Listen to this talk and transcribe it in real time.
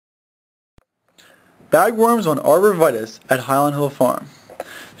Bagworms on Arborvitae at Highland Hill Farm.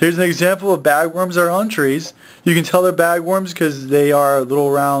 Here's an example of bagworms that are on trees. You can tell they're bagworms because they are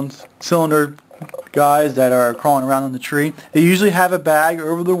little round cylinder guys that are crawling around on the tree. They usually have a bag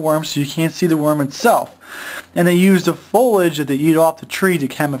over the worm so you can't see the worm itself. And they use the foliage that they eat off the tree to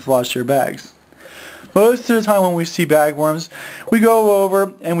camouflage their bags. Most of the time when we see bagworms, we go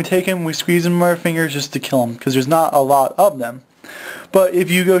over and we take them and we squeeze them with our fingers just to kill them because there's not a lot of them. But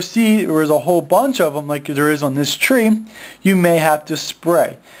if you go see there's a whole bunch of them like there is on this tree, you may have to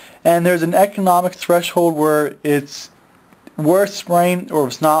spray. And there's an economic threshold where it's worth spraying or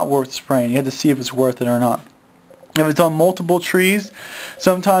it's not worth spraying. You have to see if it's worth it or not. If it's on multiple trees,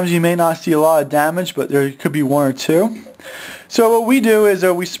 sometimes you may not see a lot of damage, but there could be one or two. So what we do is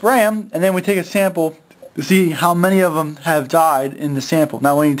we spray them and then we take a sample to see how many of them have died in the sample.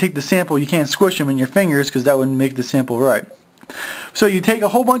 Now when you take the sample, you can't squish them in your fingers because that wouldn't make the sample right. So you take a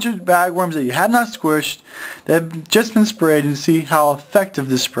whole bunch of bagworms that you have not squished, that have just been sprayed, and see how effective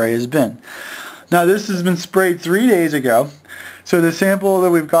this spray has been. Now this has been sprayed 3 days ago, so the sample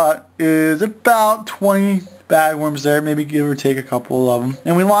that we've got is about 20 bagworms there, maybe give or take a couple of them.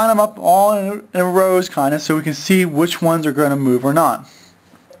 And we line them up all in rows kind of so we can see which ones are going to move or not.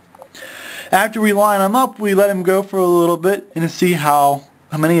 After we line them up, we let them go for a little bit and see how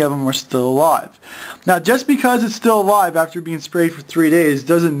many of them are still alive. Now just because it's still alive after being sprayed for 3 days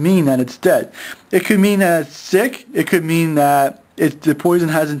doesn't mean that it's dead. It could mean that it's sick. It could mean that the poison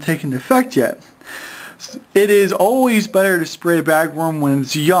hasn't taken effect yet. It is always better to spray a bagworm when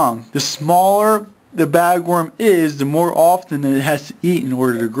it's young. The smaller the bagworm is, the more often it has to eat in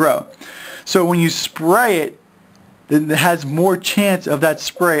order to grow. So when you spray it, then it has more chance of that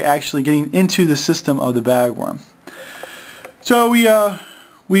spray actually getting into the system of the bagworm. So we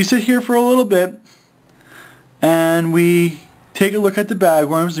sit here for a little bit and we take a look at the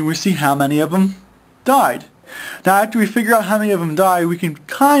bagworms and we see how many of them died. Now after we figure out how many of them died, we can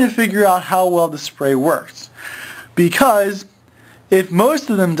kind of figure out how well the spray works. Because if most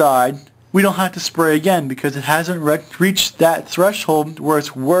of them died, we don't have to spray again because it hasn't reached that threshold where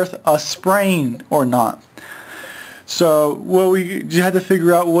it's worth us spraying or not. So you have to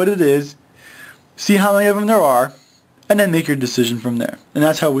figure out what it is, see how many of them there are, and then make your decision from there. And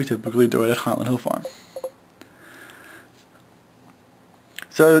that's how we typically do it at Highland Hill Farm.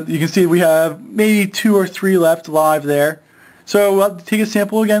 So you can see we have maybe 2 or 3 left live there. So we'll take a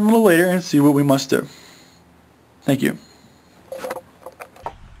sample again a little later and see what we must do. Thank you.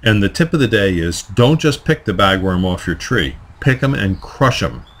 And the tip of the day is don't just pick the bagworm off your tree. Pick them and crush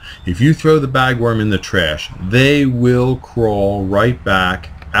them. If you throw the bagworm in the trash, they will crawl right back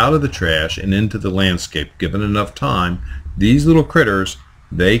out of the trash and into the landscape. Given enough time, these little critters,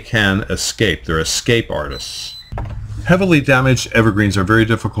 they can escape. They're escape artists. Heavily damaged evergreens are very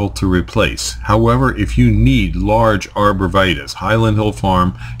difficult to replace. However, if you need large arborvitae, Highland Hill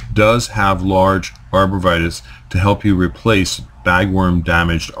Farm does have large arborvitae to help you replace bagworm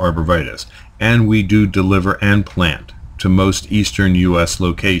damaged arborvitae. And we do deliver and plant to most eastern U.S.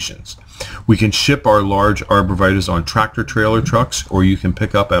 locations. We can ship our large arborvitae on tractor trailer trucks, or you can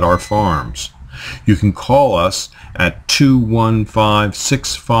pick up at our farms. You can call us at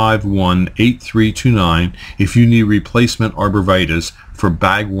 215-651-8329 if you need replacement arborvitae for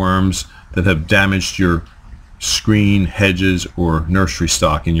bagworms that have damaged your screen, hedges, or nursery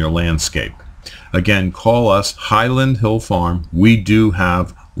stock in your landscape. Again, call us, Highland Hill Farm. We do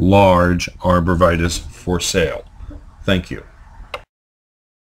have large arborvitae for sale. Thank you.